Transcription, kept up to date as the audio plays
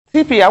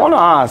TP, I want to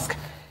ask,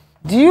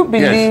 do you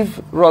believe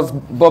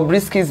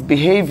Bobrisky's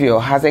behavior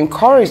has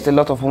encouraged a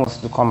lot of homeless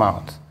to come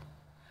out?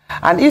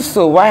 And if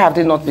so, why have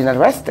they not been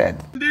arrested?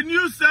 The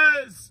news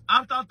says,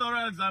 after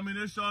thorough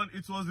examination,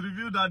 it was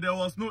revealed that there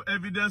was no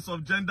evidence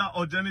of gender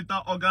or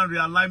genital organ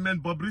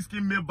realignment.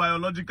 Bobrisky made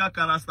biological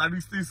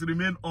characteristics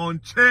remain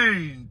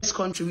unchanged. This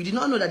country, we did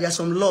not know that there are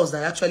some laws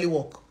that actually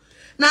work.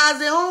 Now,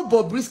 as a whole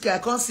Bobrisky, I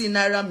can't see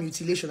naira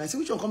mutilation. I see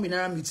which one come be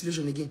naira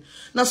mutilation again.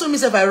 Now, so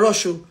myself, I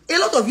rush you. A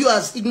lot of you,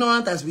 as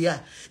ignorant as we are,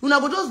 you know,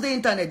 but just the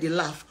internet, they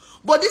laugh.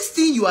 But this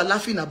thing you are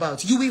laughing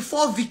about, you will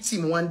fall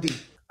victim one day.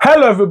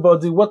 Hello,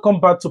 everybody. Welcome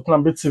back to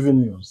Plan B TV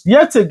News.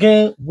 Yet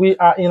again, we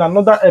are in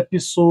another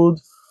episode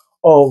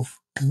of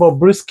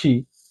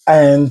Bobrisky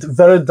and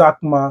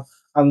Verydarkman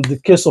and the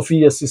case of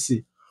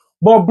EFCC.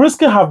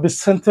 Bobrisky have been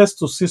sentenced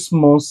to 6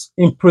 months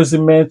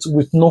imprisonment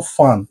with no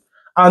fine.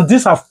 And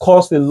this have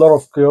caused a lot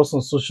of chaos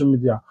on social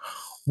media.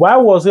 Why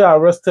was he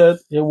arrested?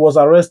 He was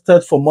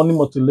arrested for money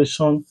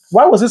mutilation.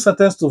 Why was he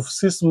sentenced to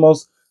 6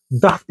 months?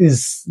 That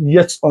is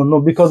yet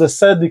unknown, because they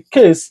said the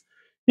case,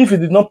 if he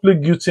did not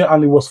plead guilty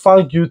and he was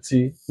found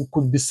guilty, he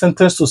could be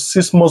sentenced to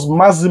 6 months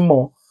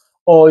maximum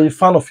or a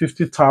fine of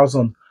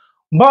 50,000.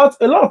 But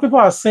a lot of people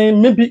are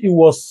saying maybe it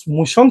was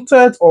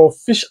mushunted or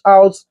fish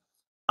out,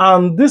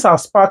 and this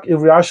has sparked a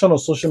reaction on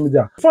social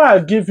media. Before I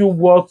give you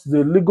what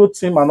the legal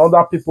team and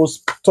other people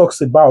talks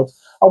about,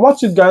 I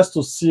want you guys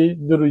to see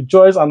the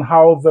rejoice and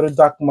how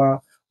Verydarkman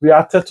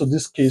reacted to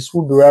this case.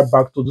 We'll be right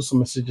back to do some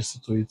messages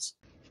to it.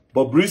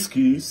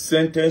 Bobrisky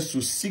sentenced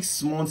to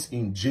 6 months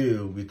in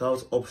jail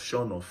without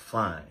option of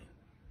fine.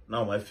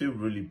 Now, I feel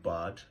really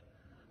bad.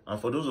 And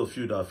for those of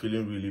you that are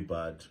feeling really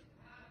bad,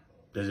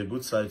 there's a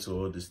good side to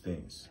all these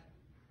things.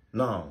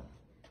 Now,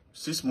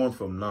 6 months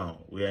from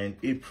now, we are in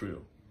April,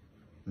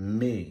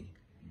 May,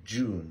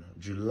 June,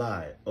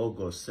 July,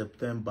 August,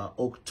 September,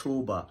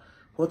 October.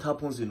 What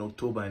happens in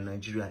October in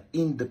Nigeria?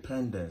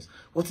 Independence.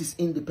 What is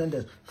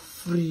independence?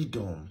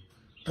 Freedom.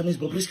 That means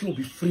Bobrisky will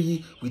be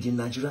free within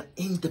Nigeria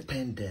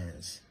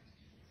independence.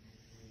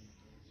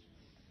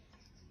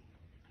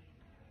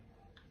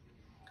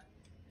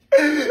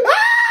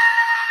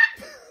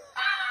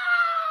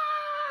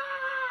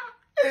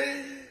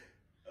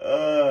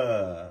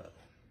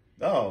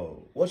 Now,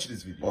 watch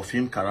this video of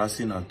him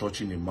caressing and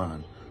touching a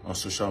man on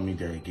social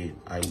media again.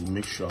 I will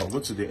make sure I'll go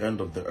to the end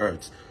of the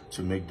earth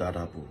to make that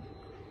happen.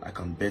 I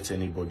can bet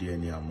anybody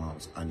any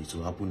amount, and it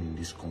will happen in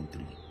this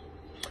country.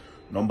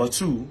 Number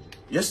 2,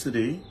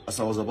 yesterday, as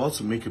I was about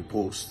to make a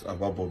post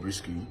about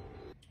Bobrisky,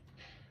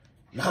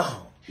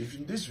 now, if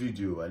in this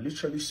video, I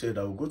literally said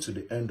I will go to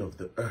the end of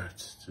the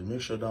earth to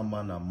make sure that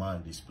man and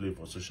man display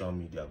for social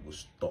media will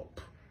stop.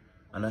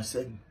 And I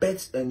said,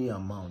 bet any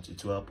amount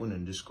it will happen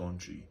in this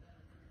country.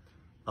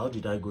 How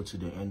did I go to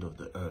the end of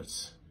the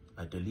earth?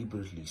 I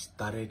deliberately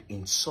started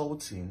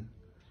insulting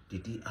the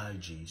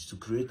DIGs to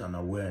create an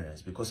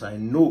awareness, because I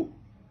know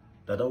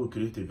that will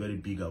create a very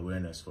big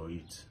awareness for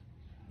it.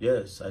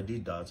 Yes, I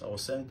did that. I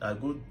was sent. I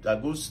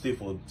go stay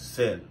for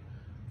cell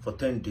for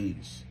 10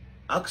 days.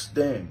 Ask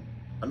them.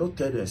 I don't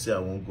tell them say I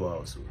won't go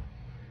out. So.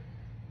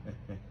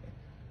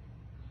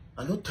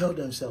 I don't tell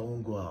them say I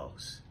won't go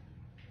out.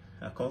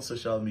 I come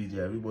social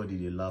media. Everybody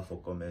they laugh for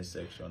comment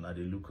section. And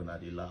they look and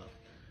they laugh.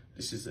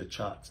 This is a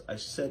chat. I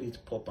said it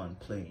pop and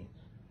plain.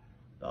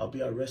 I'll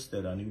be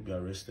arrested and you'll be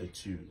arrested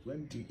too.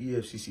 When the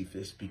EFCC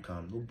first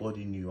began,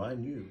 nobody knew. I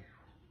knew.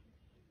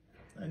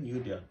 I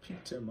knew they had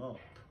picked him up.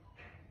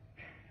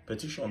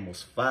 Petition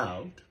was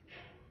filed.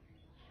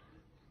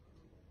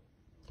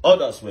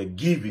 Orders were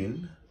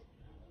given.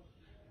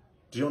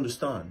 Do you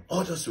understand?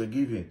 Orders were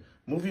given.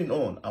 Moving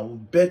on, I will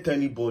bet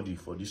anybody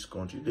for this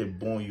country, they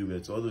born you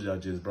with all those are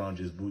James Brown,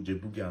 James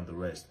Boogie and the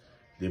rest.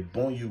 They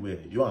born you where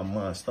you and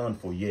man stand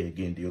for year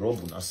again. They rob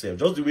on yourself.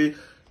 Just the way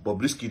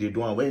Bobrisky they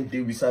do, and when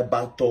they beside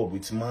bathtub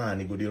with man,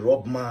 they go they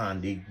rob man,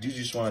 they do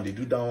this one, they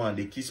do that one,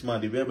 they kiss man,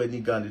 they wear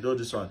any gun, they do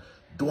this one.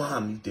 Do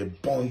if they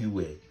born you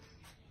where.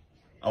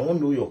 I want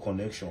to know your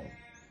connection.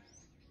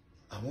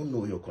 I want to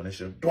know your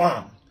connection.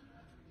 Damn.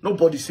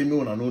 Nobody say me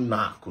when I know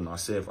knock on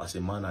yourself as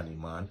a man and a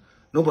man.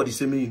 Nobody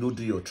say me you don't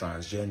do your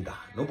transgender.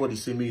 Nobody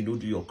say me you don't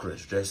do your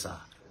cross dresser.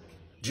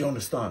 Do you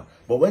understand?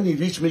 But when you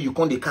reach me, you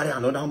can't carry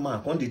another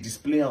man. Can't they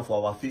display him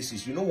for our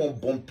faces? You know one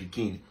bomb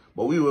picking.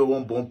 But we were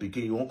one bomb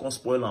picking. You won't come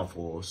spoil them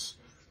for us.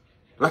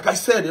 Like I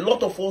said, a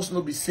lot of us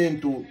no be saying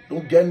to,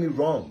 don't get me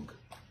wrong.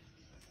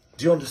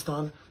 Do you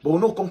understand? But we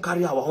no come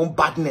carry our own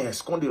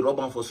badness. Can't they rub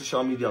them for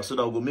social media so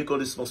that we go make all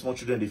these small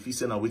children they feel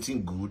saying and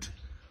waiting good?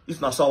 If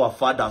not so our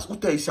fathers, who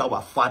tell you say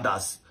our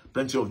fathers,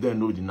 plenty of them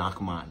know the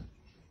knack man.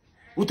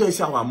 Who tell you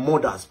say our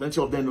mothers, plenty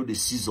of them know the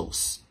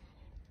scissors.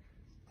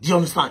 Do you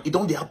understand? It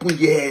don't happen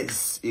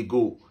years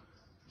ago.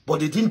 But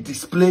they didn't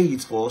display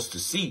it for us to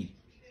see.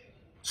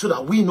 So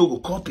that we know go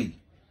copy.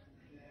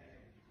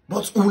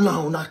 But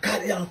una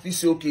carry and feel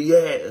say, okay,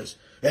 yes.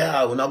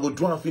 Yeah, when I go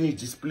do and finish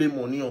display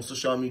money on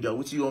social media,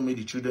 what you want me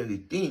the children they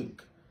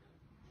think?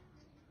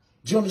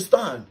 Do you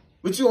understand?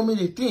 What you want me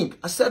to think?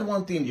 I said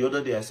one thing the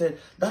other day. I said,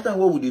 that time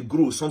what would they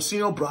grow? Some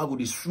senior brag would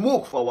they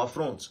smoke for our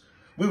front.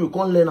 We will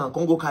come learn and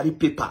come go carry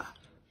paper.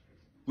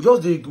 We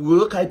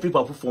will carry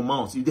paper for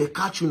mouths. If they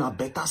catch you in a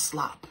better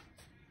slap,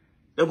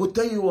 they go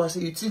tell you, I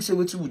say, you think say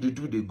what would they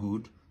do the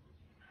good?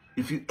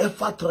 If you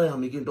ever try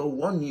them again, don't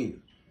 1 year.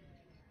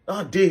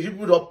 Nowadays,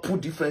 people don't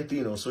put different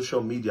things on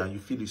social media and you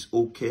feel it's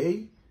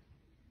okay.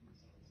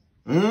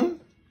 You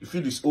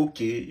feel it's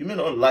okay. You may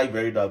not like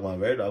Verydarkman.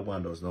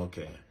 Verydarkman does not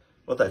care.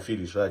 What I feel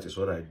is right is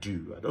what I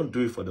do. I don't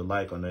do it for the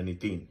like on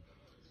anything.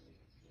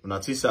 When I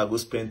think I go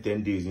spend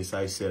 10 days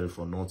inside cell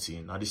for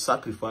nothing, now the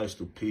sacrifice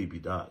to pay be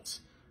that.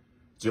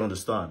 Do you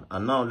understand?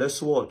 And now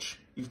let's watch.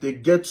 If they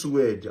get to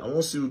it, I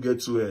won't see who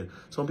get to it.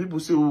 Some people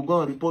say we'll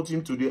go and report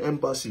him to the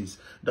embassies.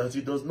 That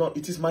it does not.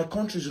 It is my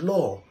country's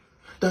law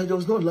that it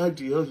does not like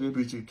the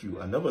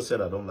LGBTQ. I never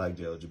said I don't like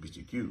the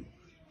LGBTQ.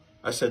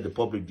 I said the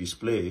public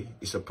display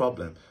is a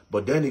problem.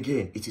 But then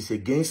again, it is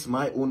against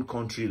my own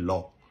country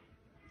law.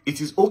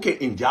 It is okay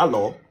in their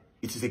law.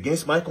 It is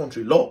against my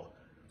country law.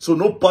 So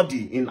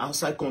nobody in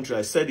outside country,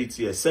 I said it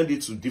here, send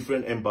it to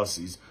different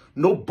embassies.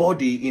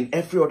 Nobody in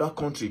every other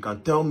country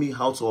can tell me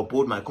how to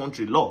uphold my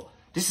country law.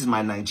 This is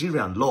my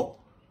Nigerian law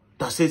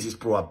that says it's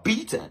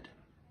prohibited.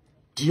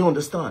 Do you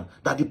understand?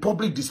 That the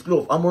public display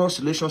of amorous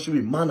relationship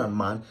with man and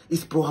man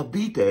is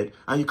prohibited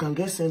and you can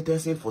get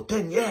sentencing for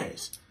 10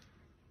 years.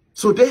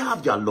 So they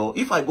have their law.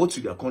 If I go to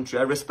their country,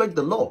 I respect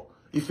the law.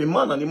 If a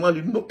man and a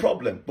man, no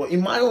problem. But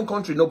in my own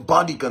country,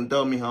 nobody can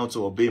tell me how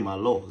to obey my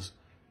laws.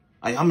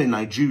 I am a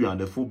Nigerian,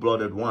 the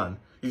full-blooded one.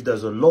 If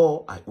there's a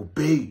law, I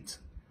obey it.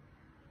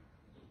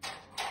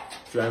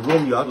 If you're in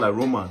Rome, you act like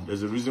Roman.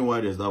 There's a reason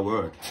why there's that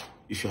word.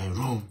 If you're in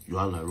Rome, you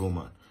act like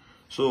Roman.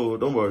 So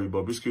don't worry,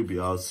 Bobrisky will be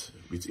out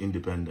with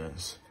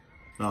independence.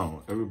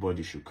 Now,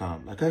 everybody should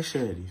come. Like I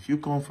said, if you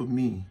come for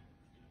me,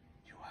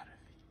 you are a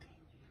victim.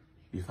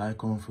 If I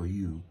come for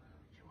you,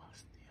 you are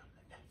still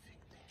a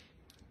victim.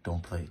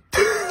 Don't play.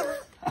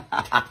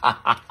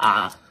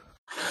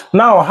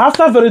 Now,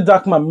 after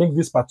Verydarkman make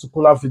this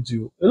particular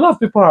video, a lot of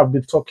people have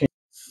been talking.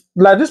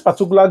 Like this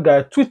particular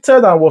guy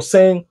tweeted and was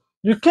saying,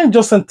 you can't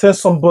just sentence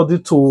somebody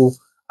to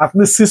at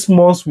least 6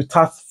 months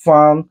without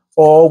fine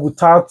or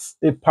without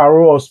a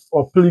parole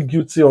or plead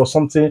guilty or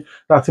something,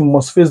 that he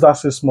must face that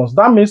 6 months.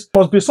 That means it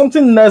must be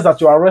something else that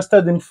you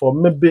arrested him for,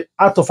 maybe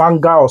out of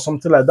anger or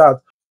something like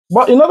that.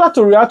 But in order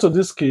to react to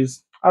this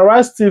case,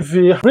 Arise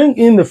TV bring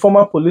in the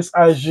former police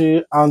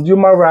IG and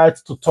human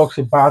rights to talk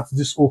about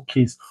this whole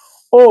case.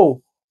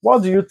 Oh,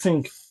 what do you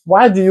think?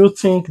 Why do you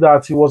think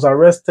that he was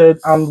arrested?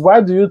 And why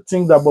do you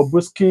think that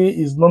Bobrisky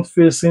is not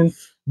facing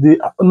the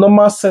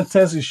normal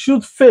sentence he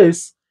should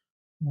face,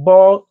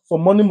 but for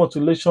money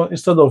mutilation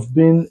instead of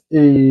being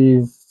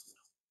a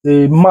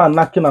man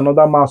knocking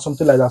another man,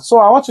 something like that? So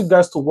I want you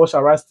guys to watch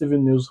Arise TV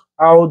News,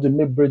 how they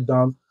make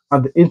breakdown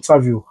and the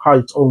interview, how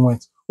it all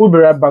went. We'll be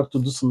right back to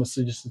do some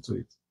messages into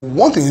it.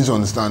 One thing you need to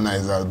understand now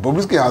is that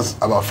Bobrisky has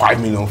about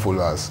 5 million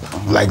followers,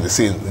 like they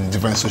say in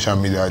different social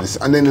media.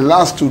 And then the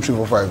last 2, 3,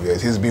 4, 5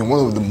 years, he's been one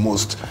of the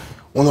most,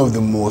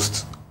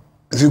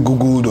 is it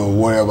Googled or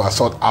whatever,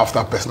 sought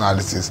after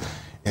personalities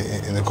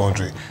in the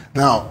country.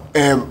 Now,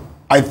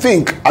 I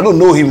think, I don't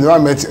know him, I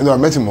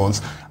met him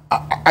once.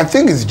 I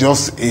think it's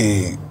just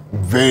a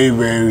very,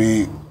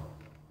 very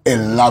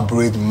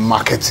elaborate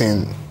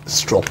marketing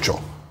structure,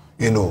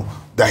 you know,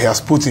 that he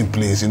has put in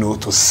place, you know,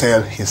 to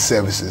sell his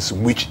services,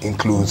 which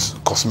includes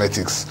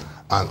cosmetics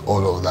and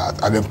all of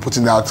that, and then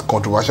putting that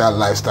controversial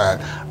lifestyle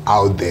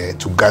out there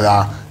to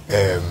gather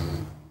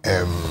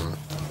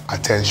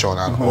attention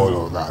and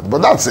all of that.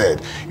 But that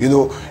said, you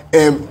know,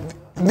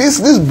 this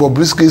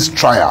Bobrisky's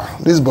trial,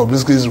 this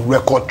Bobrisky's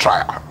record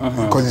trial,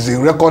 because it's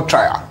a record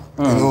trial.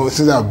 You know,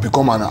 since I've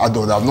become an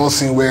adult, I've not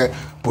seen where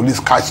police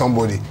catch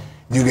somebody.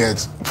 You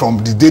get from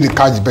the day they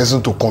catch the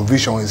person to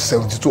conviction is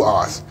 72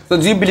 hours. So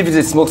do you believe it's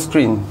a smoke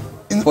screen?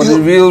 For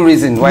the real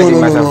reason why it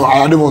matters? No,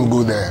 I don't want to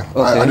go there.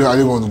 Okay. I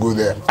don't want to go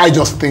there. I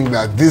just think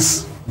that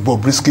this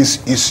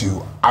Bobrisky's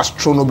issue has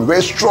thrown up a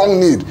very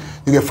strong need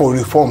you get for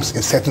reforms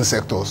in certain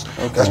sectors.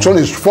 Okay. There's thrown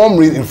a strong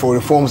need for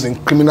reforms in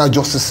criminal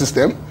justice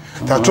system.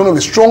 There's thrown up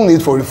a strong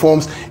need for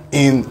reforms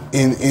in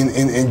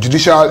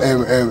judicial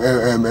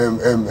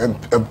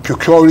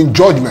procuring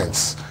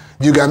judgments.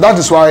 You get, that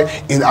is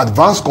why in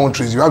advanced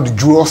countries you have the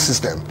juror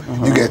system.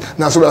 You get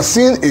now, so we are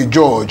seeing a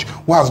judge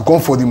who has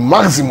gone for the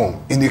maximum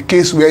in a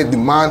case where the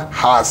man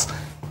has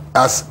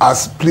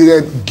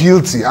pleaded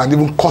guilty and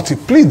even cut a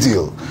plea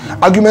deal.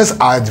 Arguments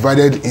are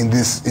divided in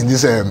this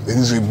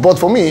way. But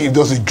for me, if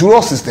there's a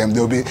juror system,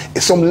 there will be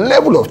some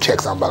level of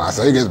checks and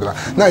balances. You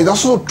get now, it's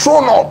also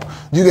thrown up.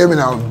 You get me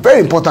now? Very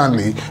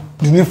importantly,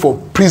 the need for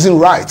prison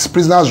rights,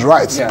 prisoners'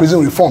 rights, prison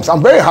reforms.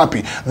 I'm very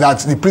happy that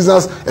the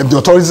prisoners, the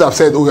authorities have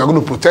said, oh, we are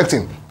going to protect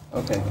him.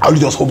 Okay. I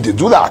would just hope they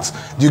do that.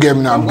 Do you get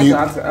me now? I'm going to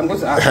ask that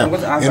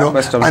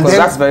question, because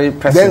that's very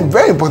pressing. Then,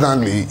 very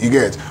importantly, you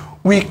get,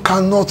 we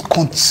cannot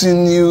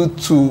continue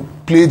to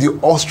play the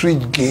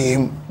ostrich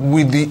game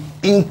with the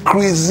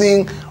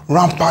increasing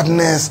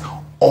rampantness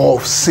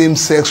of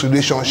same-sex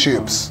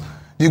relationships.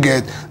 You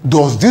get,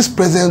 does this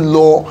present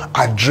law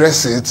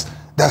address it?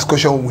 That's a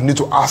question we need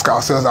to ask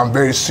ourselves and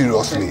very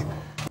seriously.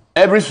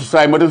 every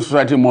society, modern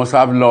society must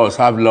have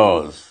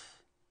laws.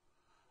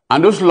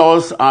 And those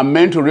laws are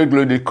meant to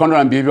regulate the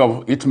conduct and behavior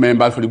of its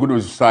members for the good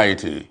of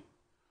society.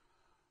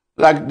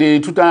 Like the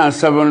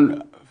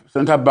 2007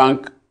 Central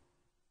Bank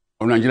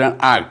of Nigerian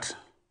Act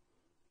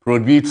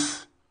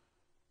prohibits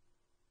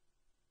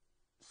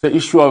the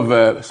issue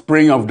of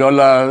spraying of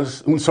dollars,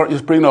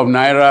 spraying of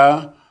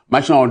naira,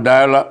 matching of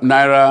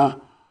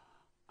naira,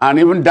 and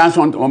even dance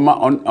on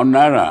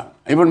naira,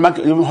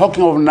 even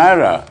hawking of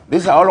naira.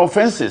 These are all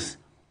offenses.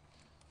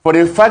 For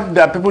the fact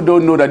that people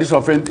don't know that this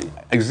offense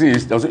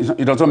exists,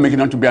 it doesn't make it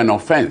not to be an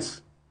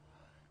offense.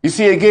 You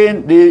see,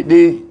 again, the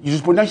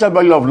jurisprudential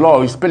value of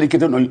law is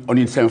predicated on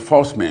its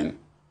enforcement.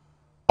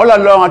 All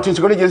along, I think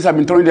security agencies have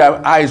been turning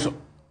their eyes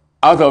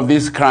out of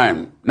this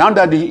crime. Now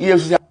that the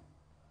EFCC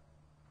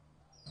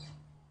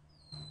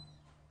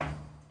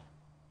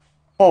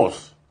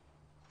force,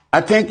 I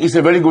think it's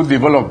a very good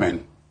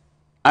development.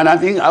 And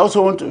I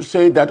also want to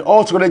say that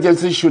all security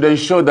agencies should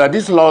ensure that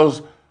these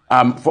laws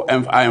are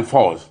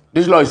enforced.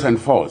 This law is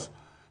enforced.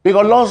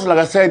 Because laws, like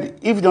I said,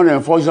 if you don't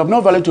enforce, it's of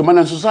no value to man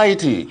and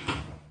society.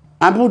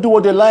 And people do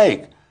what they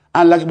like.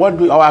 And like what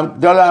our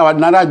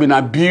naira has been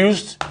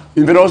abused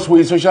in various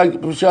ways,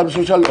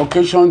 social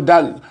occasions,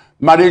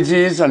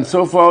 marriages and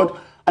so forth.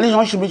 And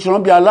this should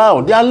not be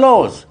allowed. There are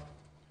laws.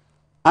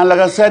 And like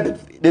I said,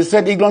 they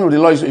said ignorance of the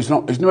law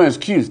is no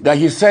excuse. That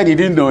he said he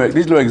didn't know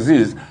this law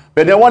exists.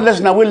 But then what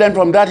lesson have we learned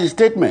from that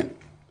statement?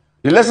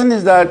 The lesson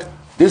is that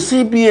the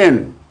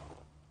CBN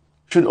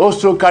should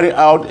also carry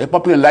out a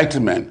public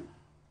enlightenment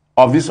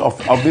of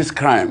this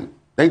crime.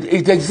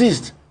 It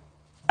exists.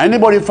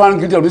 Anybody found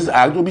guilty of this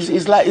act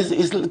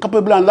is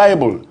culpable and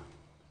liable.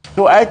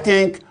 So I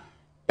think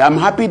I'm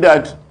happy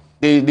that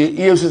the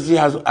EFCC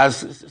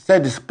has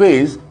set the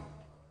space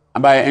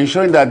by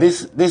ensuring that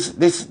this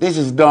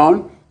is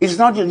done. It's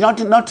not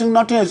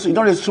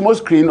a small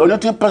screen or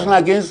nothing personal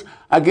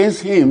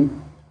against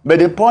him. But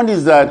the point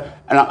is that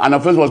an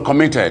offense was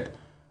committed,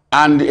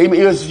 and the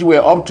EFCC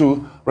were up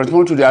to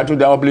respond to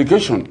their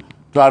obligation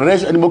to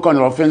arrest any more kind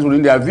of offense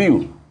within their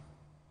view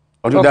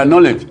or to their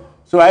knowledge.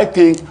 So I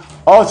think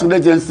all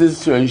security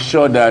agencies should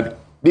ensure that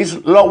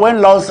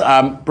when laws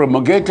are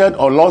promulgated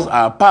or laws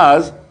are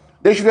passed,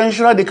 they should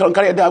ensure they can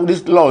carry out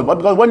these laws. But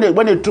because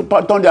when they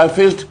turn their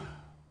face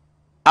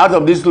out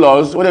of these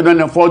laws, when they don't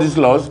enforce these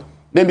laws,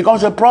 then it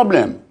becomes a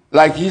problem.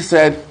 Like he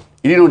said,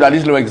 he didn't know that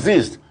this law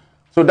exists.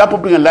 So that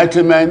public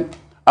enlightenment,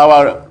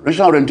 our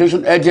National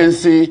Orientation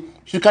Agency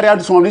should carry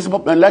out some of this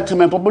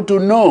enlightenment for people to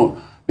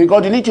know.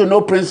 Because you need to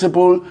know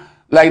principle.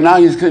 Like now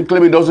he's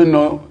claiming he doesn't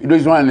know, he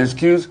doesn't want an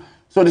excuse.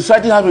 So the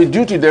society has a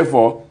duty,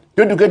 therefore,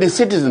 to educate the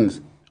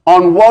citizens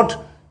on what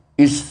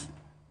is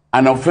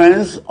an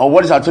offense or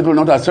what is acceptable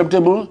or not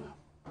acceptable,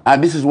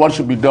 and this is what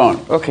should be done.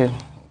 Okay.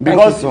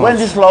 Because when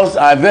these laws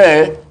are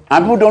there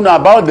and people don't know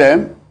about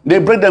them, they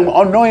break them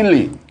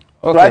unknowingly.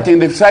 Okay. So I think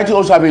the society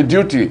also has a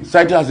duty.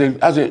 Society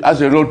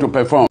has a role to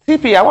perform.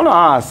 CP, I want to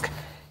ask,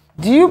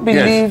 do you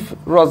believe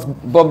Ross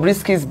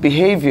Bobrisky's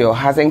behavior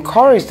has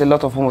encouraged a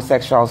lot of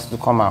homosexuals to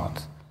come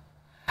out?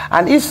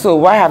 And if so,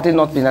 why have they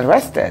not been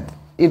arrested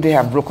if they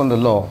have broken the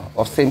law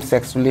of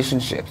same-sex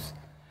relationships?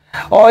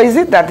 Or is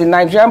it that the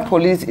Nigerian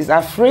police is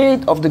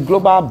afraid of the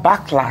global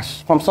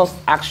backlash from such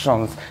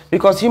actions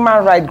because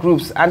human rights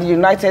groups and the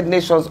United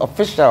Nations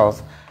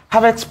officials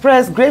have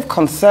expressed grave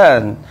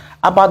concern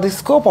about the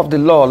scope of the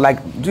law,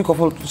 like Duke of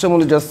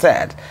Shomolu just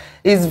said,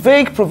 its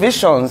vague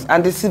provisions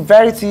and the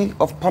severity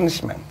of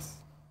punishments?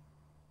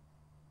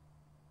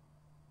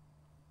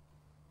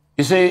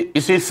 You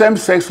see,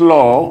 same-sex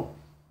law,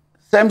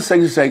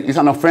 same-sex is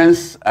an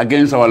offense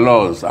against our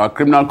laws, our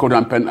criminal code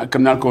and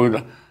penal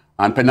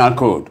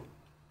code.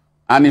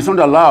 And it's not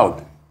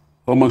allowed.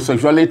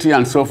 Homosexuality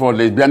and so forth,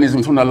 lesbianism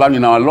is not allowed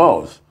in our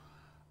laws.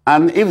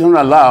 And if it's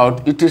not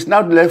allowed, it is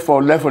now left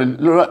for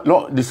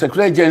the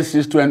security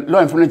agencies,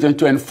 law enforcement agencies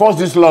to enforce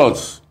these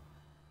laws.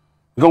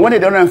 Because when they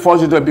don't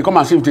enforce it, it becomes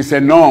as if it is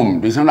a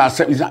norm. It's not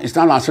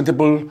an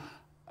acceptable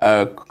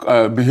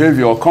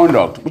behavior or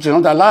conduct, which is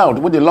not allowed,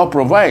 what the law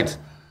provides.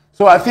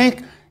 So I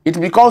think it's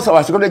because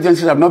our security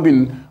agencies have not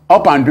been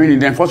up and doing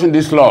in enforcing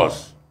these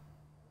laws.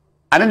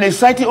 And then the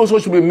society also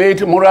should be made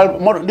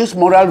these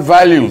moral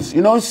values.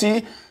 You know,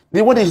 see,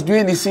 what it's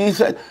doing,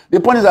 the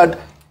point is that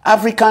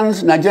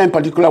Africans, Nigeria in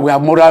particular, we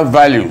have moral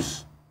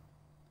values.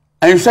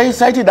 And if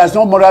society does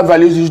not moral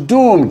values, is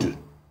doomed.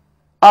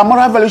 Our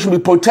moral values should be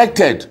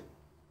protected.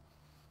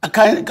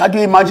 Can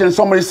you imagine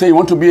somebody saying you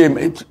want to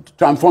be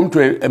transformed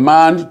to a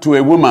man, to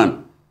a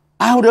woman?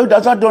 How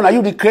does that done?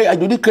 You didn't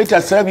create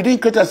yourself. You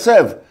didn't create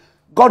yourself.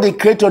 God, the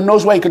creator,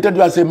 knows why he created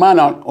you as a man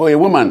or a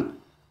woman.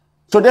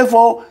 So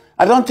therefore,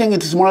 I don't think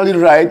it is morally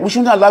right. We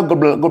shouldn't allow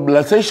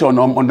globalization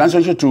or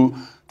nation to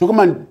come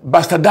and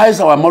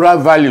bastardize our moral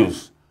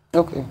values.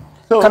 Okay.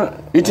 So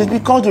it is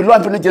because the law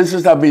enforcement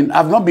agencies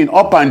have not been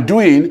up and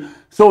doing.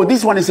 So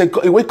this one is a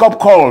wake-up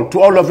call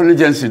to all law enforcement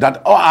agencies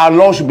that our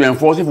laws should be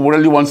enforced if we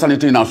really want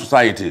sanity in our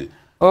society.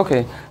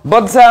 Okay,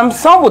 but some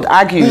would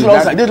argue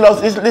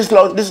this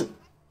laws.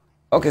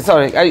 Okay,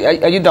 sorry.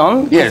 Are you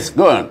done? Yes,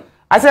 go on.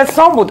 I said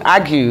some would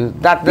argue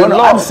that the No,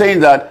 law... I'm saying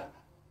that...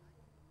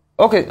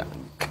 Okay,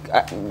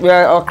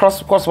 we're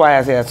across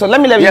wires here. So let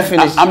me you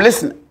finish. I'm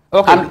listening.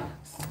 Okay.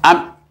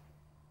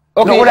 Okay.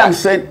 No,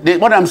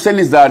 what I'm saying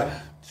is that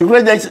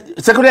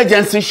security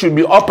agencies should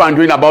be up and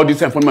doing about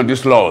this enforcement of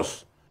these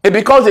laws.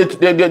 Because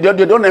they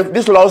don't have,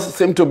 these laws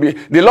seem to be,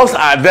 the laws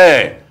are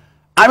there.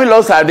 Army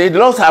laws are there. The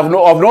laws have of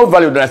no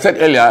value, that I said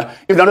earlier,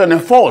 if they're not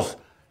enforced.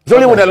 It's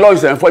only when the law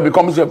is enforced,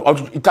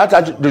 it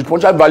attaches the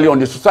potential value on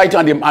the society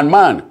and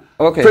man.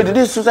 Okay. So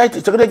this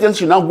security agencies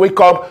should now wake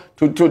up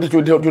to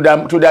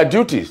their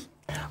duties.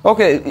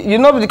 Okay, you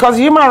know, because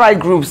human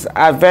rights groups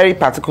are very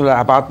particular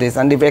about this,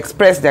 and they've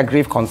expressed their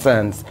grave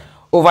concerns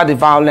over the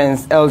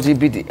violence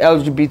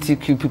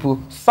LGBTQ people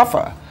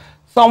suffer.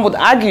 Some would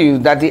argue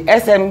that the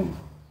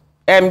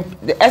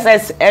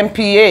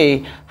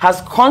SSMPA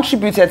has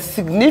contributed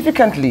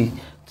significantly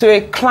to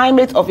a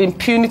climate of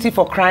impunity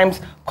for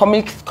crimes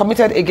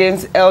committed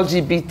against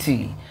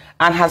LGBT,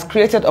 and has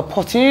created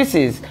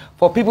opportunities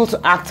for people to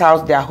act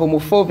out their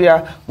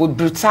homophobia with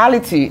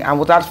brutality and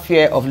without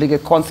fear of legal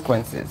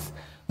consequences,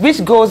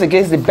 which goes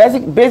against the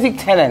basic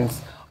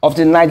tenets of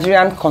the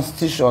Nigerian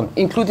Constitution,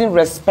 including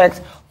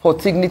respect for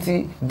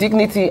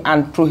dignity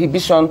and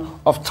prohibition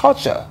of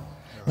torture.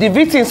 The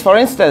victims, for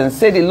instance,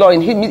 say the law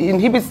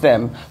inhibits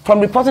them from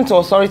reporting to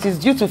authorities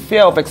due to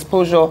fear of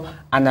exposure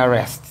and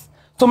arrest.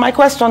 So my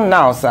question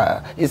now,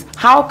 sir, is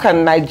how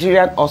can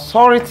Nigerian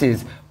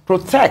authorities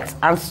protect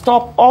and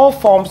stop all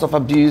forms of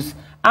abuse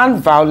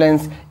and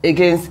violence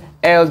against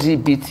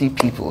LGBT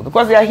people?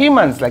 Because they are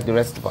humans like the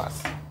rest of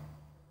us.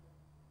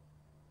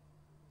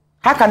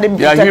 How can they be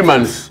protected? They are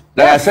humans.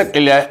 Like I said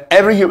earlier,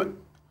 every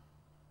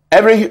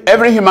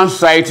human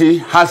society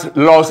has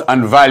laws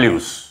and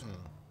values.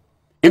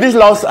 If these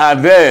laws are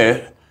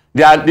there,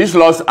 these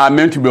laws are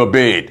meant to be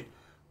obeyed.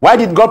 Why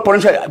did God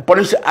punish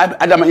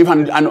Adam and Eve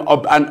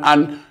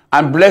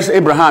and bless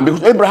Abraham?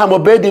 Because Abraham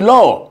obeyed the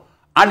law.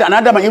 And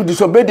Adam and Eve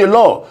disobeyed the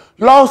law.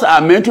 Laws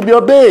are meant to be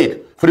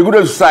obeyed for the good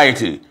of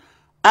society.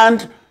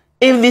 And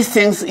if these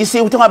things, you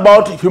see, we talk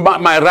about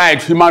human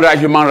right.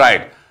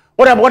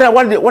 What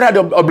are the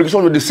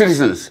obligations of the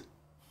citizens?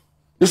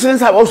 The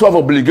citizens also have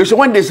obligation.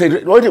 When they say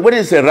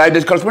right,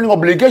 there's corresponding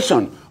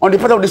obligation on the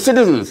part of the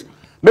citizens.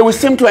 But we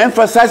seem to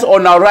emphasize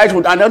on our rights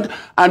and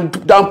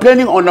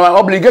downplaying on our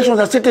obligations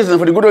as citizens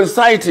for the good of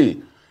society.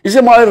 Is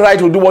it moral right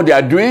to do what they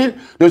are doing?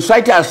 The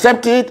society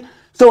accept it?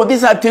 So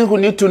these are things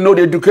we need to know,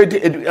 to educate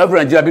every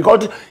Nigeria,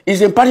 because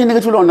it's impacting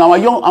negatively on our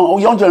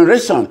young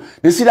generation.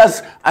 They see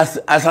that as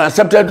an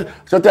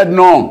accepted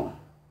norm.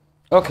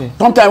 Okay.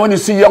 Sometimes when you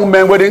see young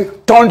men wearing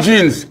torn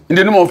jeans in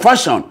the name of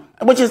fashion,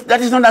 that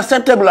is not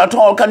acceptable at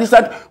all. Can you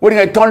start wearing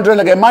a torn dress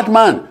like a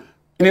madman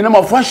in the name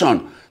of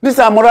fashion? These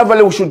are moral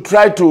values. We should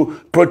try to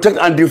protect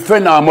and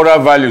defend our moral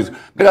values.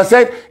 Like I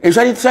said, a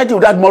society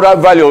without moral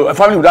value, a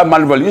family without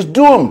moral value is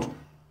doomed.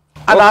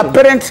 And our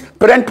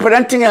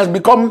parenting has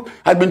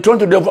been thrown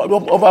to the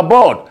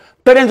overboard.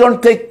 Parents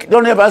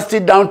don't ever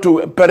sit down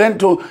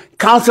to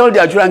counsel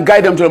their children and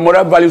guide them to the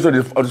moral values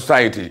of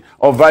society,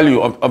 or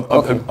value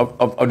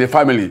of the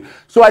family.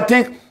 So I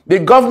think the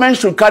government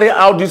should carry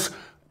out this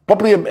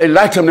properly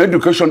enlightenment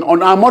education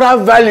on our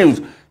moral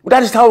values.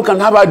 That is how we can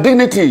have our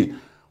dignity.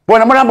 When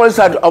the moral values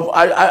are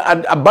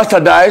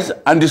bastardized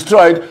and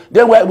destroyed,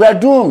 then we are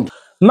doomed.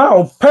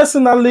 Now,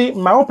 personally,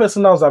 my own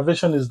personal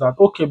observation is that,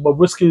 okay,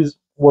 Bobrisky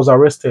was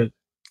arrested.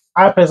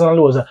 I personally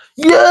was like,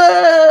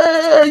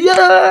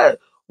 yeah.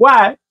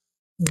 Why?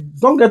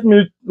 Don't get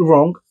me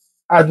wrong.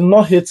 I do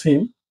not hate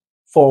him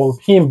for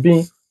him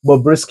being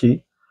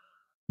Bobrisky.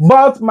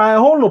 But my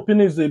own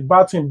opinion is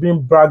about him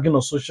being bragging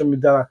on social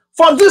media.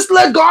 For this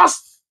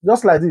Lagos,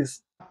 just like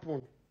this.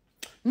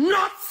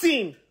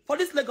 Nothing. For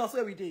this Lagos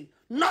every day.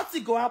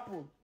 Nothing go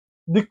happen.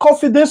 The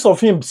confidence of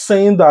him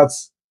saying that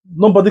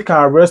nobody can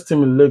arrest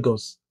him in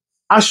Lagos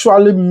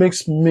actually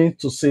makes me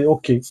to say,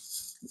 okay,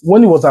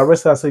 when he was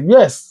arrested, I said,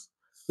 yes,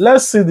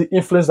 let's see the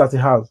influence that he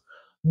has.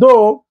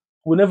 Though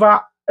we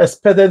never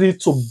expected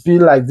it to be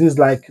like this,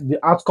 like the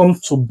outcome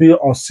to be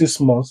on 6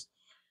 months.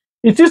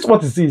 It is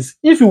what it is.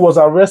 If he was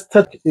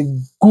arrested, a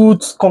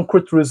good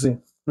concrete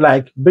reason,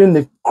 like being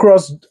a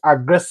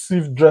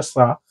cross-aggressive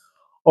dresser,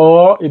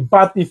 or a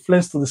bad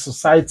influence to the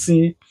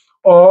society,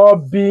 or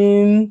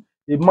being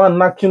a man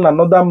knocking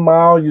another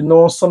man, you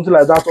know, something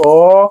like that,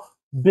 or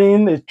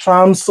being a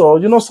trans, or,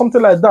 you know,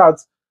 something like that,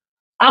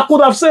 I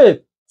could have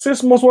said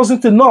 6 months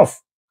wasn't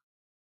enough.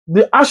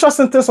 The actual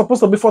sentence is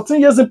supposed to be 14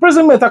 years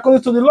imprisonment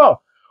according to the law.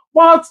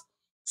 But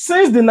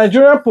since the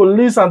Nigerian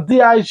police and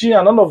DIG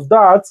and all of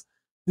that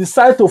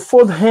decide to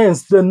fold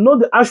hands, they know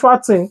the actual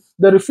thing,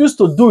 they refuse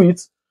to do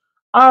it,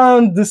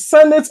 and the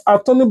Senate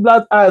are turning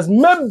blind eyes.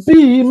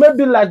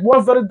 Maybe like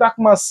what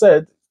Verydarkman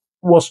said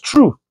was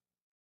true.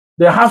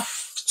 They have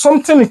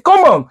something in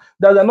common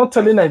that they're not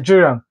telling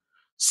Nigerians.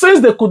 Since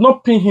they could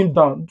not pin him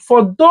down,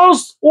 for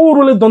those who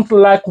really don't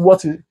like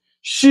what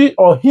she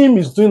or him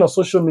is doing on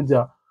social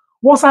media,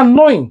 was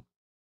annoying.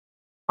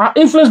 Our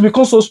influence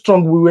becomes so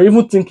strong, we were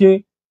even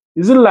thinking,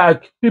 is it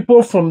like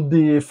people from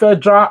the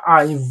federal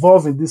are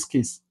involved in this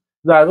case?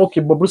 that,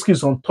 okay, Bobrisky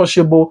is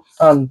untouchable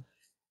and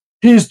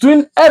he's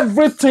doing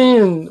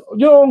everything,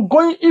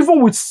 going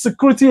even with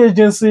security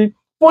agency,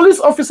 police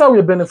officer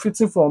were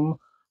benefiting from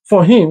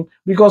him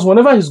because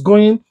whenever he's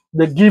going,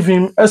 they give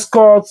him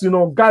escorts,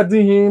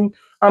 guarding him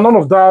and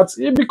all of that.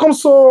 He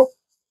becomes so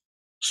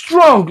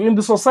strong in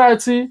the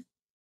society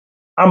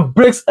and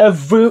breaks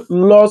every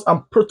laws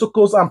and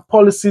protocols and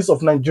policies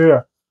of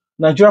Nigeria.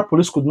 Nigeria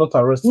police could not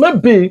arrest.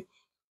 Maybe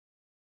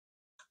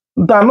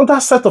another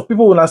set of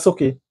people will say,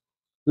 okay,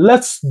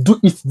 let's do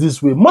it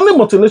this way. Money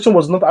mutilation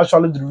was not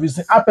actually the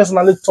reason. I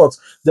personally thought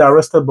they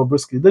arrested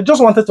Bobrisky. They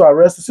just wanted to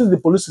arrest. Since the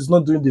police is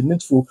not doing the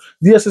needful,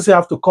 the SSA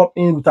have to come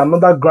in with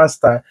another grand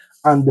style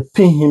and they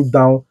pin him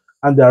down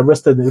and they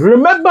arrested him.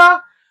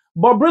 Remember,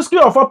 Bobrisky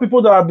of all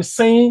people that have been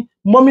saying,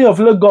 "Mommy of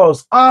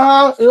Lagos,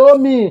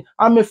 me,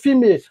 I'm a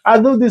female,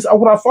 I do this." I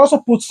would have also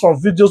put some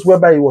videos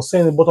whereby he was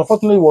saying it, but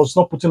unfortunately he was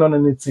not putting on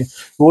anything.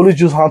 He only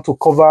just had to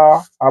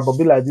cover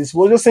Bobby like this. He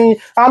was just saying,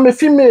 "I'm a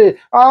female,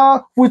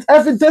 with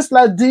evidence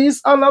like this."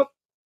 And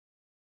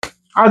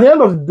at the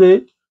end of the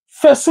day,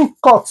 facing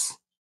court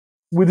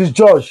with the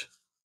judge,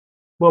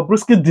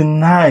 Bobrisky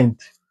denied.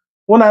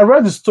 When I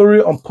read the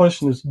story on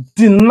Punch News,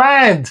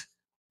 denied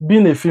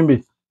being a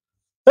female.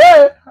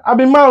 Hey, I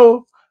be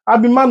man.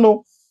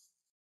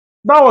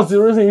 That was the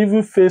reason he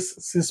even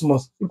faced 6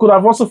 months. He could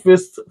have also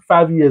faced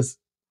 5 years.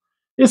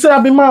 He said,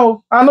 I be man.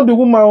 I know the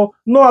woman.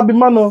 No, I be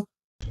man.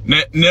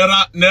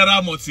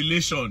 Nera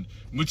mutilation,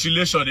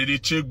 they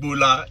check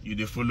bola, you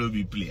they follow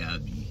me play,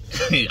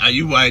 Abi. Are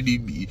you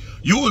whining me?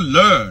 You will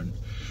learn.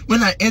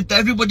 When I enter,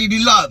 everybody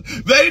they love.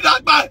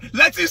 Verydarkman,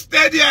 let it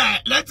stay there.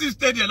 Let it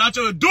stay there.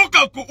 Naturally,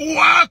 Dukaku,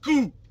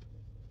 Uwaku.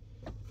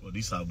 For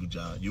this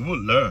Abuja, you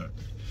will learn.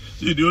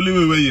 See, the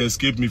only way you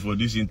escape me for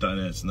this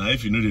internet, now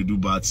if you know they do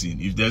bad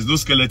thing, if there's no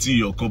skeleton in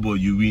your cupboard,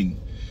 you win.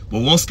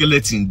 But one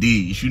skeleton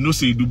day, if you know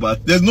say you do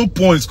bad, there's no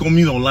points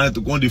coming online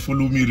to go and they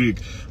follow me, Rick.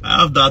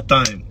 I have that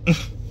time.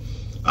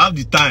 I have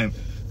the time.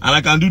 And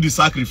I can do the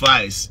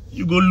sacrifice.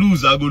 You go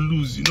lose, I go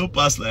lose. You know,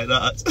 pass like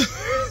that.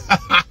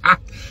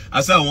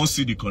 I say I won't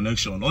see the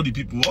connection. All the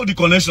people, all the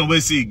connection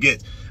where say you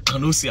get, I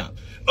know see them.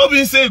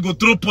 Nobody say you go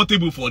throw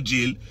Portable for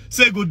jail.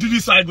 Say you go do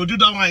this side, go do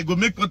that one, you go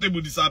make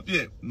Portable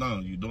disappear. No,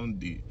 you don't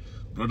do.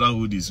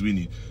 Brotherhood is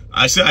winning.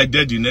 I say I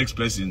dare the next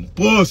person.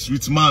 Post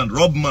with man,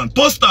 rob man,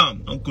 post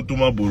them. And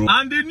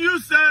the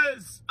news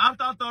says,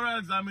 after thorough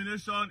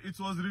examination, it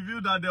was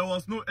revealed that there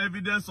was no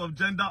evidence of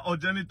gender or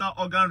genital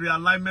organ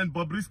realignment.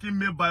 Bobrisky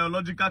male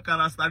biological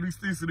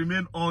characteristics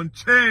remain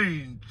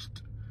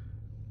unchanged.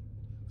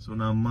 So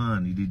now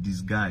man, he did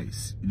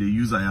disguise. They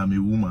use I am a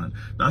woman.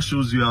 That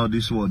shows you how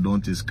this world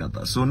don't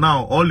scatter. So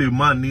now all a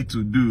man need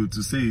to do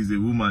to say he's a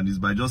woman is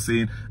by just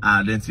saying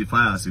I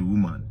identify as a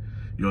woman.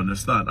 You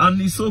understand?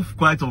 And it's so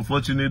quite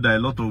unfortunate that a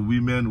lot of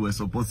women were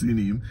supporting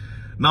him.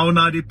 Now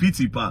the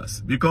pity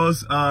pass.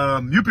 Because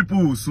you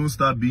people will soon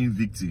start being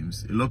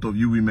victims. A lot of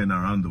you women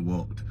around the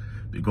world.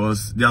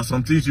 Because there are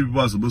some things you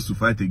people are supposed to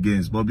fight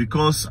against. But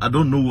because I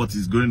don't know what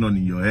is going on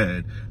in your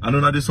head, I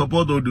know that they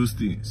support all those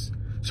things.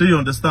 So you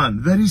understand?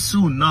 Very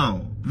soon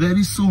now,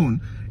 very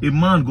soon, a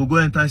man go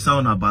enter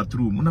sauna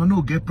bathroom.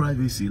 No get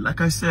privacy.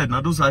 Like I said,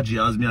 now those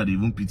RGs me are the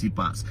even pity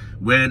pass.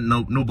 Where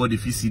nobody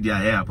fit see their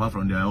hair apart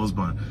from their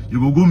husband. You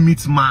go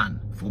meet man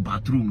for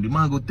bathroom. The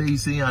man go tell you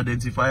say he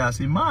identify as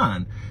a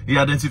man. He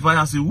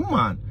identify as a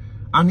woman.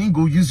 And he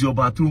go use your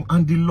bathroom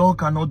and the law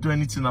cannot do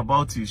anything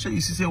about it. Sure, you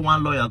see say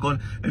one lawyer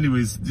gone.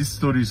 Anyways, this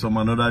story is from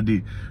another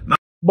day.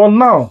 But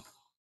now,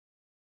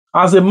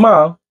 as a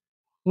man,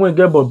 when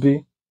get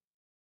Bobby,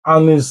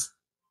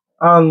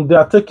 and they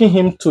are taking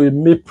him to a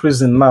May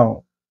prison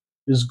now.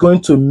 He's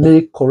going to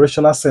May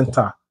Correctional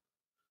Center.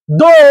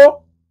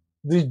 Though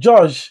the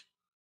judge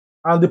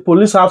and the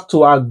police have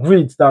to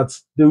agree that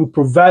they will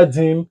provide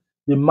him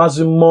the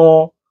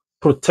maximum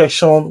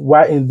protection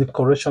while in the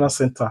Correctional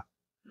Center.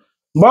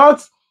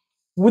 But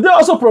will they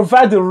also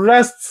provide the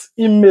rest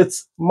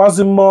inmates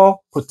maximum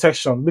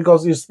protection?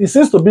 Because it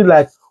seems to be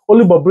like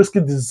only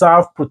Bobrisky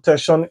deserves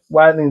protection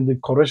while in the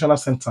Correctional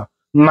Center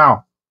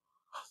now.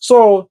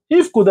 So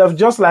if could have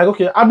just like,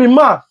 okay, I be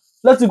man,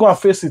 let him go and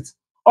face it.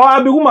 Or I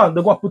be woman,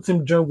 they're going to put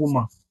him join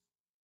woman.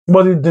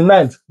 But he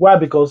denied. Why?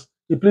 Because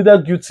he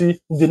pleaded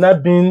guilty, he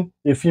denied being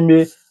a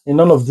female in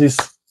none of this.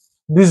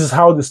 This is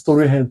how the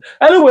story ends.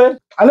 Anyway,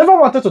 I never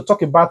wanted to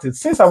talk about it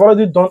since I've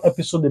already done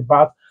episode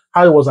about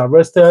how he was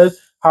arrested,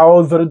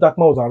 how Verydarkman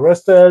was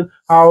arrested,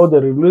 how they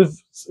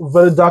released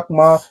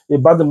Verydarkman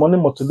about the money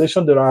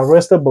mutilation. They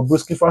arrested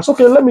Bobrisky for.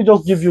 Okay, let me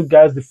just give you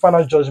guys the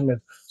final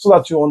judgment so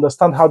that you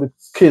understand how the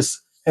case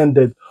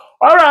ended.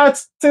 All right,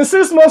 since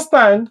 6 months'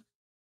 time,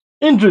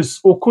 Idris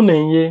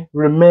Okunenye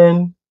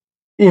remained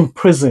in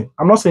prison.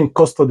 I'm not saying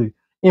custody,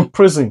 in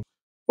prison.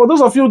 For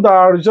those of you that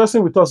are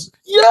rejoicing with us,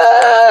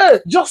 yeah,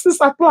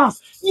 justice at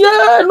last.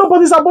 Yeah,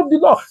 nobody's above the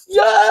law.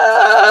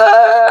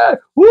 Yeah,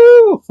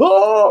 woo,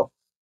 oh.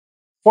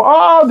 For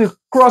all the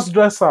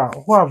cross-dressers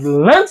who have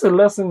learned a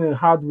lesson in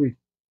hard way,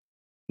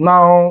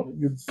 now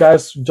you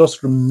guys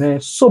just remain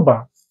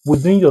sober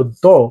within your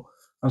door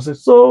and say,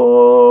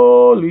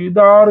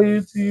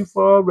 solidarity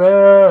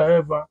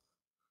forever.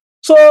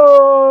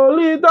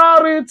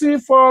 Solidarity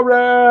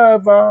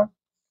forever.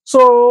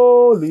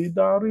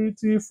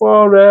 Solidarity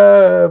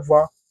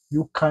forever.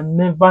 You can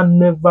never,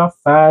 never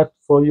fight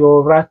for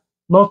your right.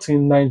 Not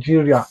in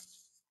Nigeria.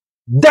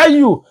 Dare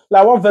you,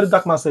 like what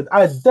Verydarkman said,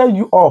 I dare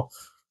you all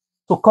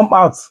to come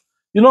out.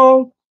 You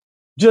know,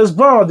 James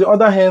Brown, on the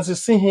other hand, you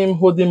see him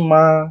holding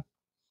man.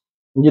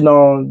 You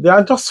know, they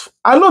are just,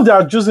 I know they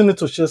are using it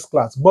to chase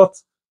class, but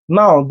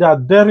now they are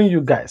daring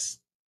you guys.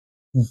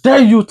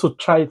 Dare you to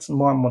try it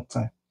more and more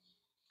time.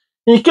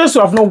 In case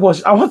you have not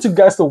watched, I want you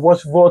guys to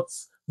watch what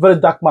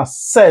Verydarkman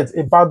said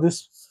about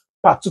this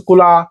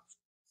particular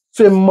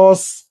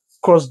famous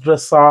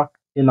crossdresser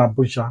in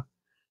Abuja.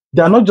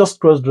 They are not just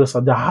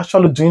crossdresser, they are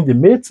actually doing the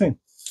mating.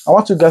 I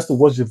want you guys to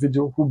watch the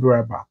video. We'll be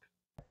right back.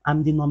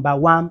 I'm the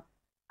 #1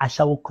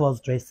 Ashawo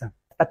crossdresser.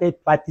 I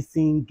started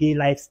practicing gay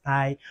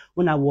lifestyle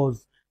when I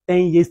was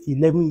 10 years,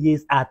 11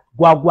 years at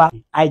Gwagwa.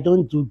 I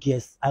don't do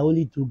girls, I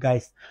only do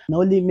guys. Na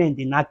only men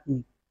they knack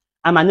me.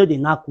 And I know they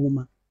knack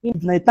woman.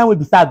 If na the time we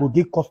decide I go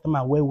get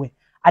customer well,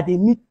 I dey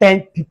meet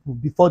 10 people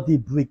before they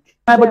break.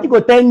 My body go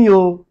tell me,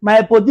 oh,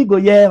 my body go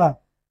hear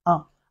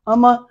am.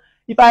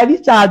 If I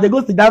reach out, they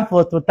go sit down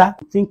for total.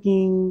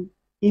 Thinking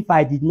if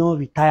I did not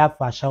retire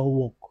for Ashawo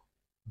work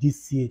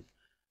this year,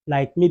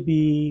 like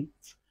maybe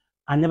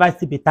I never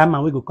see better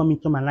man wey go come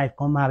into my life,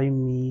 come marry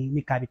me,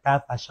 make I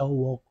retire for Ashawo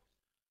work.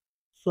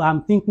 So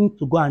I'm thinking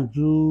to go and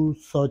do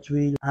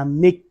surgery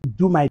and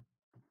do my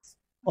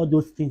all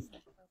those things.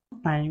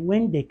 Time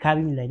when they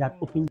carry me like that,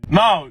 open.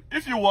 Now,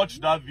 if you watch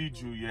that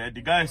video, yeah,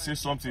 the guy says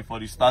something for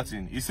the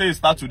starting. He says he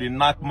starts with a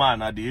knack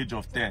man at the age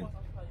of 10.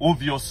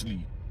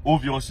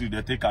 Obviously,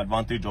 they take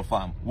advantage of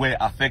him, where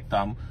affect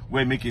him,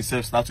 where make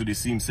himself start to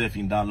see himself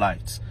in that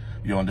light.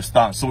 You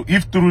understand? So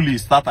if truly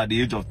start at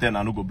the age of 10,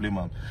 I no go blame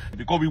him.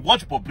 Because we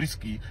watch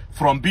Bobrisky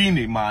from being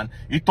a man,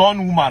 he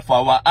turn woman for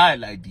our eye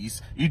like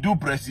this. He do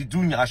breast, he do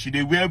nyashi,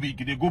 they wear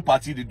wig, they go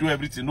party, they do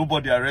everything.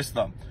 Nobody arrest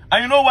him.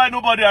 And you know why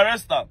nobody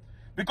arrest him?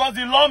 Because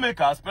the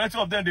lawmakers, plenty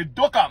of them, they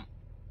duck him.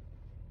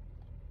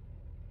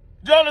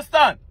 Do you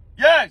understand?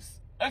 Yes.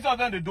 Plenty of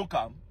them, they duck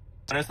him.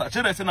 Arrest him.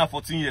 Should they say now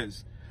 14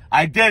 years?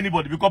 I dare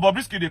anybody, because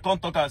Bobrisky, they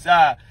can't talk and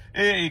say,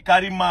 hey,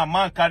 carry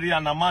man carry,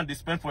 and a man they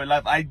spend for a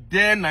life. I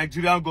dare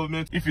Nigerian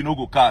government, if you no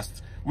go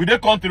cast. We they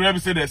country where we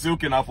say they say,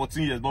 okay, now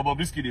 14 years, but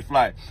Bobrisky, they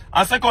fly.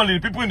 And secondly,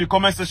 the people in the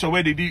comment section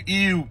where they do,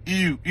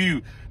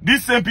 ew.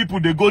 These same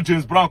people, they go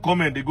James Brown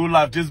comment, they go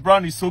laugh. James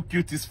Brown is so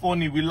cute, it's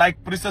funny. We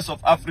like Princess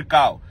of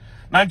Africa.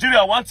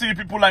 Nigeria, one thing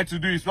people like to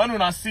do is when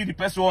you see the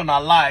person on a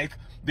like,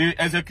 they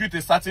execute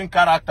a certain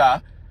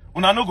character.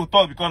 Una no go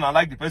talk because I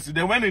like the person.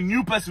 Then when a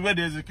new person where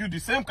they execute the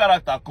same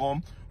character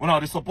come, una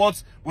they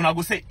support, una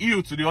go say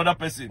ew to the other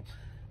person.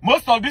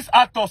 Most of these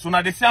actors,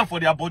 una they say for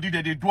their body,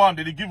 they do and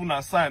they give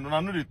una sign,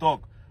 una know they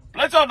talk.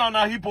 Plenty of them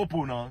are hip hop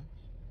now.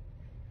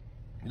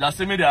 That's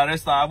say me they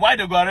arrest them. Why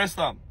they go arrest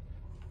them?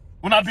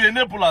 Una be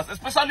enablers,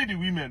 especially the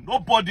women.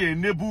 Nobody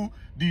enable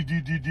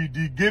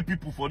the gay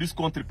people for this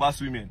country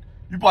past women.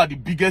 People are the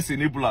biggest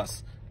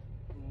enablers.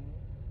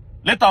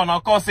 Later on,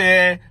 of course,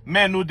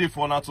 men no dey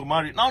for now to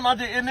marry. Now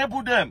they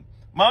enable them.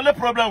 My only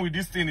problem with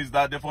this thing is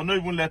that they for no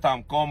even let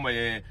them come.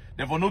 They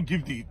for no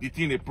give the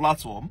thing a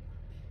platform.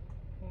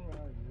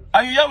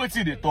 And you hear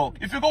wetin they talk.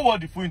 If you go watch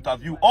the full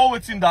interview, all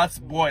waiting that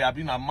boy have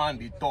been a man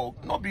they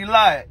talk. No be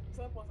lie.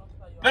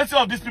 Plenty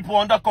of these people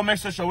under comment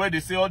section where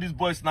they say all these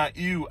boys now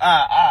ew,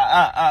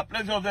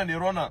 plenty of them they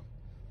run up.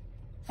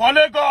 For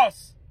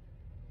Lagos.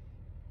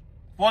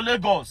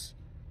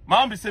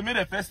 Man be say me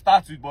the first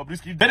start with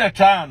Bobrisky. They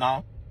try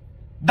now.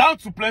 Down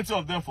to plenty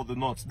of them for the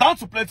north. Down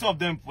to plenty of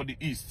them for the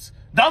east.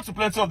 Down to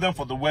plenty of them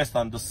for the west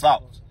and the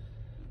south.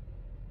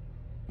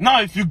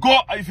 Now, if you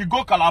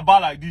go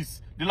Calabar like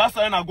this, the last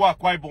time I go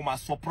Akwa Ibom, I'm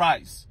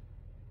surprised.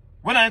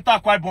 When I enter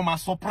Akwa Ibom, I'm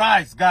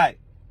surprised, guy.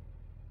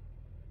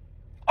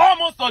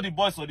 Almost all the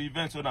boys for the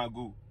events when I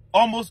go.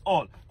 Almost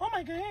all. Oh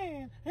my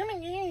God.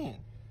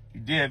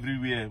 They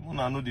everywhere. When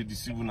I know they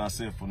deceive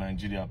themselves for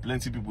Nigeria.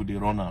 Plenty people they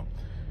run am.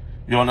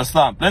 You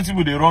understand? Plenty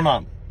people they run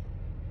am.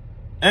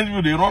 Plenty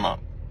people they run am.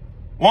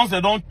 Once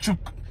they don't chook,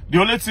 the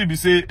only thing be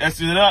say,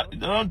 they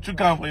don't chook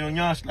am for your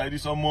nyash like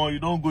this or more, you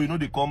don't go, you know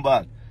they come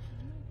back.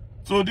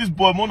 So this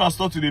boy, Mona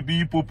start to the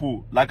be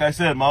popo. Like I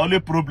said, my only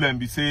problem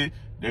be say,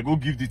 they go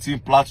give the team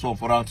platform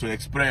for them to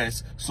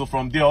express. So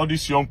from there, all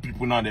these young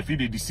people now, they feel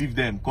they deceive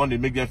them. Can they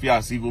make them feel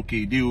as if,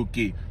 okay, they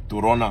okay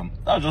to run them.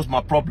 That's just my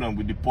problem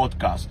with the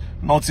podcast.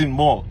 Nothing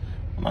more.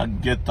 And I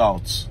get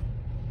out.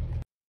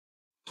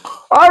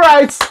 All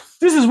right.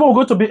 This is where we're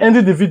going to be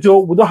ending the video.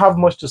 We don't have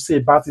much to say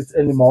about it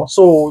anymore.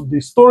 So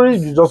the story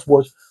you just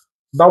watched,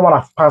 that one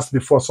I've passed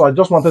before. So I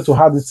just wanted to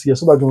have it here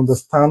so that you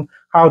understand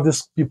how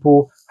these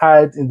people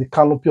hide in the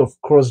canopy of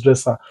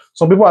crossdresser.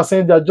 Some people are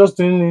saying they're just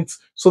doing it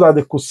so that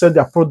they could sell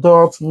their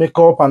products,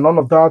 makeup, and none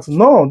of that.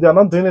 No, they are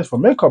not doing it for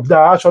makeup. They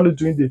are actually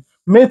doing the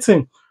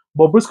mating.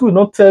 But Bobrisky will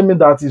not tell me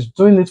that he's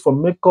doing it for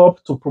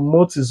makeup to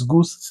promote his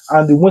goods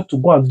and they went to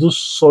go and do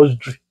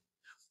surgery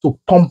to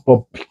pump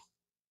up.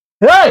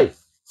 Hey!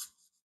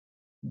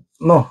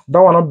 No, that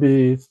will not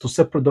be to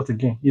sell product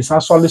again. It's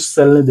actually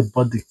selling the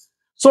body.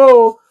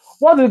 So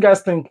What do you guys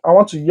think? I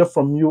want to hear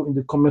from you in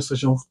the comment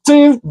section.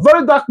 Team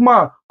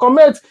Verydarkman,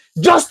 comment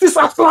justice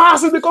at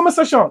last in the comment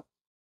section.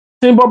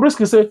 Team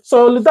Bobrisky say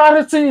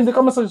solidarity in the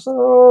comment section.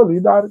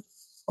 Solidarity.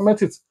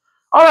 Comment it.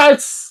 All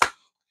right.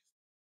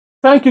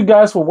 Thank you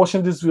guys for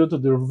watching this video to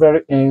the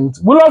very end.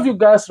 We love you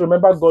guys.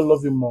 Remember, God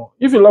love you more.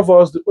 If you love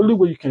us, the only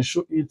way you can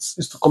show it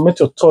is to comment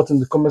your thoughts in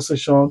the comment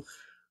section.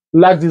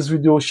 Like this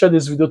video, share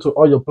this video to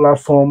all your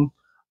platforms,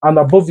 and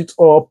above it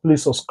all,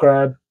 please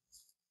subscribe.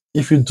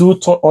 If you do,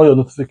 turn on your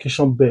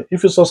notification bell.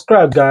 If you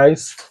subscribe,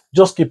 guys,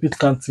 just keep it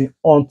counting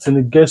until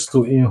it gets to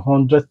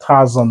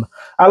 100,000.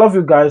 I love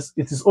you guys.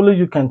 It is only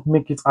you can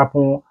make it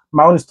happen.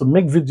 My own is to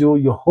make video.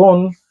 Your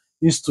own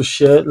is to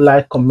share,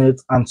 like,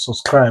 comment, and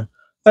subscribe.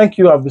 Thank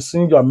you. I've been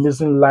seeing your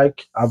amazing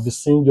like. I've been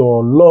seeing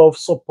your love,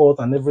 support,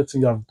 and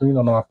everything you are doing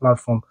on our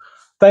platform.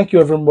 Thank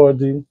you,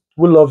 everybody.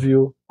 We love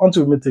you.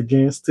 Until we meet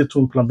again, stay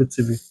tuned, Plan B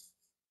TV.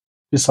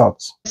 Peace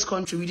out. This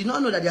country, we did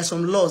not know that there are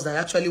some laws that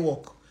actually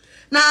work.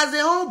 Now, as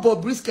the whole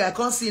Bobrisky, I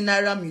can't see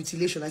Naira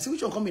mutilation. I say,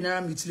 which one can be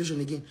Naira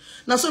mutilation again?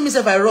 Now, so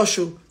myself, I rush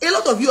you. A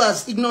lot of you,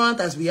 as ignorant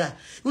as we are,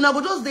 you know,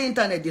 but just the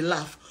internet, they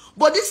laugh.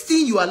 But this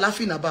thing you are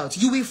laughing about,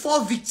 you will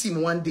fall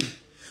victim one day.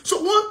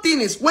 So one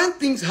thing is, when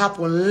things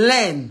happen,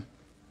 learn.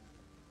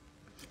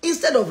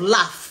 Instead of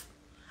laugh.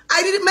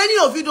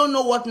 Many of you don't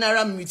know what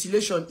Naira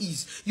mutilation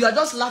is. You are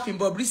just laughing,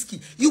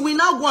 Bobrisky. You will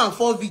now go and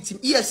fall victim.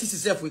 EFCC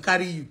itself will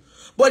carry you.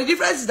 But the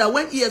difference is that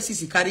when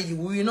EFCC carry you,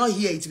 we will not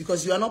hear it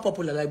because you are not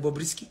popular like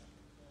Bobrisky.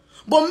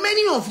 But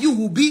many of you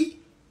will be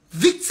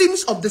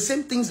victims of the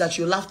same things that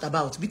you laughed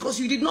about because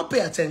you did not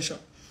pay attention.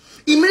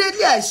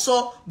 Immediately I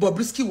saw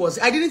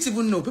Bobrisky I didn't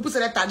even know. People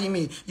started tagging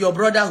me, your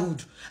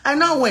brotherhood. I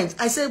now went,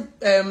 I said,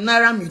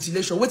 Naira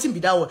mutilation, waiting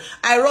be that one.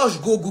 I rush,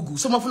 go Google.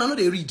 Some of them know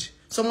they read.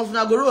 Some of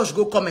them go rush,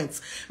 go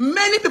comments.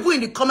 Many people in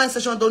the comment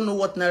section don't know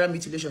what Naira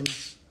mutilation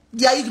is.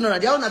 They are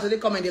ignorant. They are not, they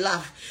comment, they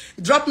laugh.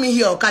 Drop me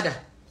here, Okada.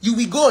 You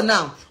will go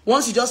now.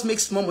 Once you just make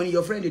small money,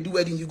 your friend, they do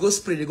wedding, you go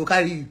spray, they go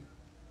carry you.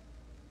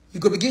 You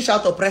go begin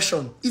shout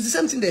oppression. It's the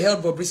same thing they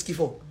held Bobrisky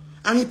for.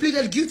 And he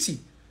pleaded guilty.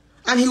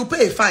 And he will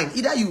pay a fine.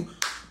 Either you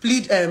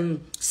plead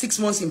 6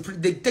 months,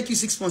 they take you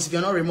 6 months if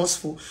you're not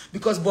remorseful.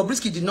 Because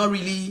Bobrisky did not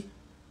really,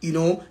 you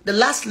know, the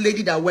last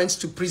lady that went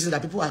to prison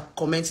that people are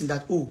commenting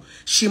that, oh,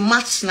 she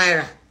matched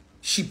Naira.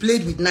 She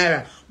played with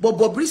Naira. But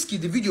Bobrisky,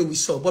 the video we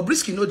saw,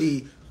 Bobrisky know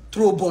they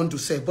throw bond to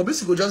say.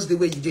 Bobrisky go just the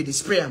way you did, they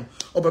spray him.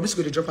 Or Bobrisky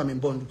go they drop him in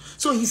bond.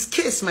 So his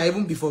case might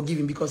even be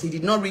forgiven because he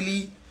did not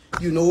really,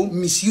 you know,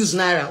 misuse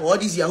Naira. All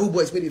these Yahoo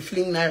boys where they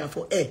fling Naira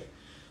for air.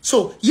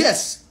 So,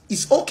 yes,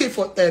 it's okay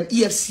for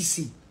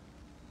EFCC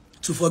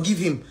to forgive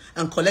him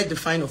and collect the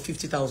fine of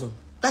 50,000.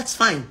 That's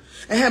fine.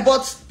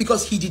 But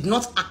because he did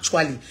not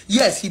actually,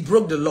 yes, he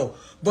broke the law.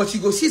 But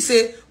you go see,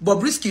 say,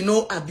 Bobrisky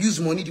no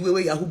abuse money the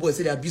way Yahoo boys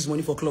say they abuse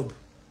money for club.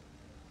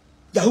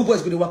 Yahoo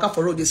boys go to work out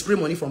for road, they spray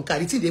money from car.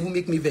 The thing they even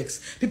make me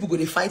vex. People go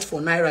to fight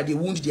for Naira, they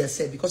wound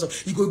themselves because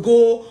of you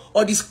go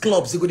all these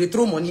clubs, they go to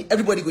throw money,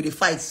 everybody go to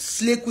fight.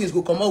 Slay queens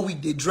go come out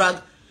with they drag.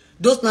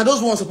 Those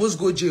ones supposed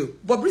to go jail.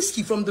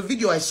 Bobrisky, from the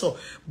video I saw,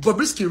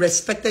 Bobrisky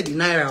respected the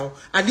Naira.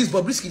 At least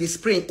Bobrisky they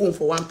spray him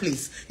for one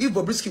place. If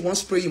Bobrisky wants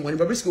spray him money,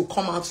 Bobrisky will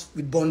come out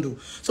with bundle.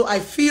 So I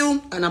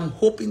feel and I'm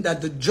hoping that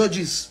the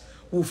judges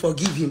will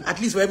forgive him. At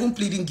least we're even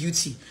pleading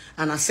guilty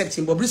and accept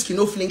him. Bobrisky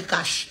no fling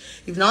cash.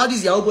 If now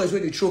these Yahoo boys where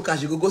they throw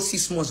cash, you go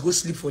 6 months, go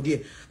sleep for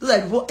there. Those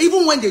are people,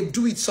 even when they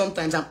do it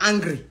sometimes, I'm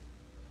angry.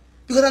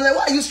 Because I'm like,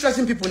 why are you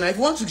stressing people now? If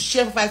you want to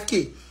share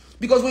 5K,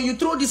 because when you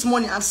throw this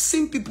money, I've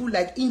seen people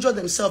like injure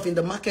themselves in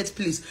the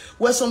marketplace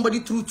where somebody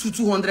threw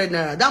 200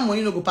 Naira. That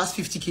money no go past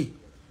 50K.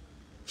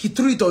 He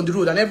threw it on the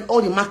road and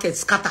all the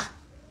markets scatter.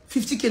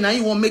 50K now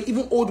you won't make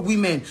even old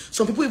women.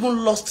 Some people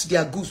even lost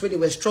their goods when they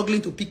were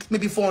struggling to pick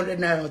maybe 400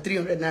 Naira or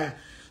 300 Naira.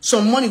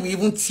 Some money will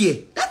even tear.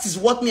 That is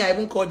what I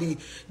even call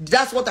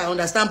that's what I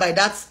understand by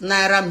that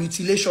Naira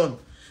mutilation.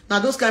 Now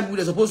those kind of people,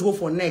 they're supposed to go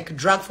for neck,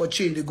 drag for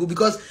chain, they go.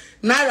 Because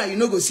Naira, you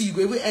know, go see, you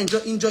go even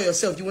enjoy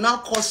yourself. You will now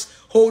cause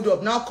hold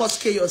up, now cause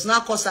chaos, now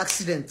cause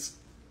accidents.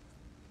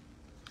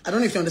 I don't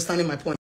know if you're understanding my point.